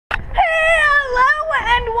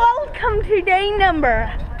to day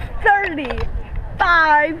number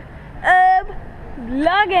 35 of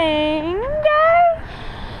vlogging day.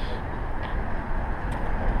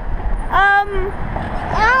 I'm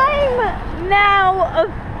now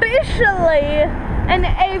officially an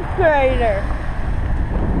 8th grader.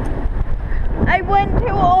 I went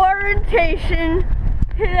to orientation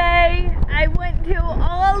today. I went to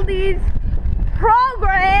all these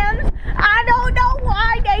programs. I don't know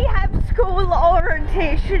why they have school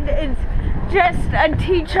orientation. It's just a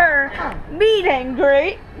teacher meet and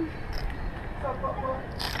greet.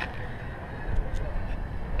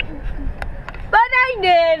 But I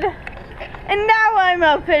did. And now I'm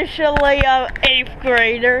officially an 8th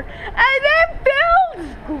grader. And it feels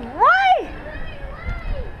great.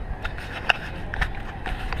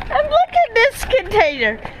 And look at this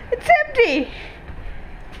container. It's empty.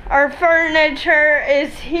 Our furniture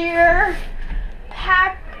is here,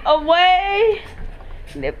 packed away.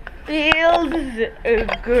 It feels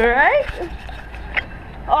great.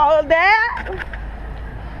 All that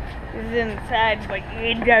is inside, but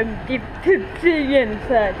you don't get to see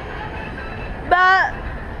inside. But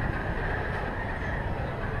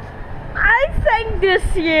I think this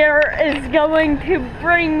year is going to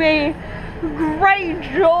bring me great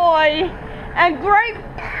joy and great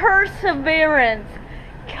perseverance,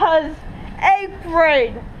 because 8th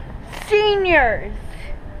grade, seniors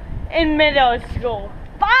in middle school,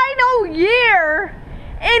 final year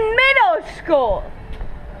in middle school,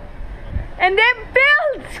 and it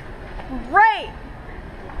feels great.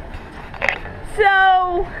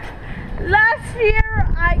 So last year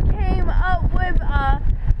I came up with a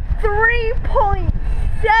 3.7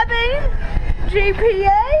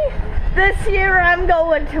 GPA. This year I'm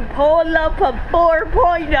going to pull up a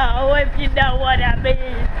 4.0, if you know what I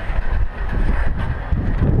mean.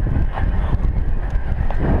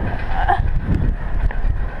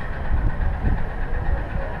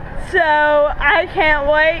 So I can't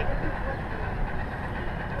wait.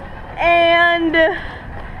 And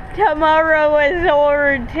tomorrow is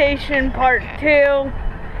orientation part 2.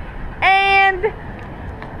 And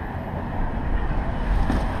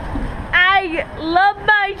I love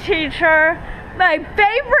my teacher. My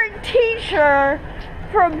favorite teacher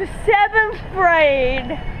from 7th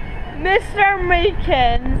grade, Mr.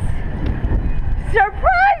 Meekins,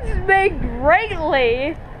 surprised me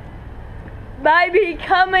greatly by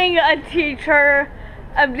becoming a teacher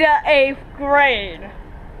of the 8th grade.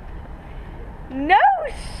 No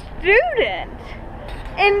student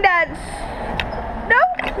in that, no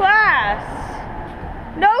class,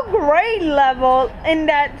 no grade level in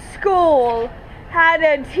that school had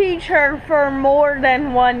a teacher for more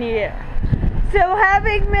than 1 year. So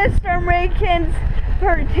having Mr. Meekins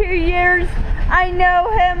for 2 years, I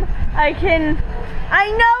know him, I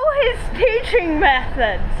know his teaching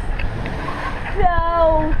methods.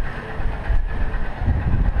 So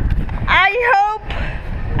I hope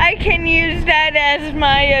I can use that as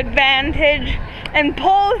my advantage and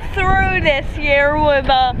pull through this year with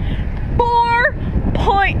a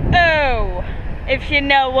 4.0, if you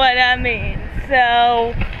know what I mean.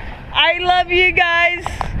 So I love you guys,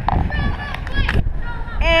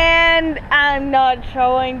 and I'm not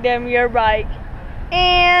showing them your bike,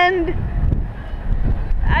 and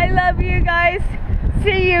I love you guys.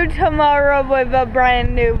 See you tomorrow with a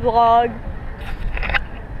brand new vlog.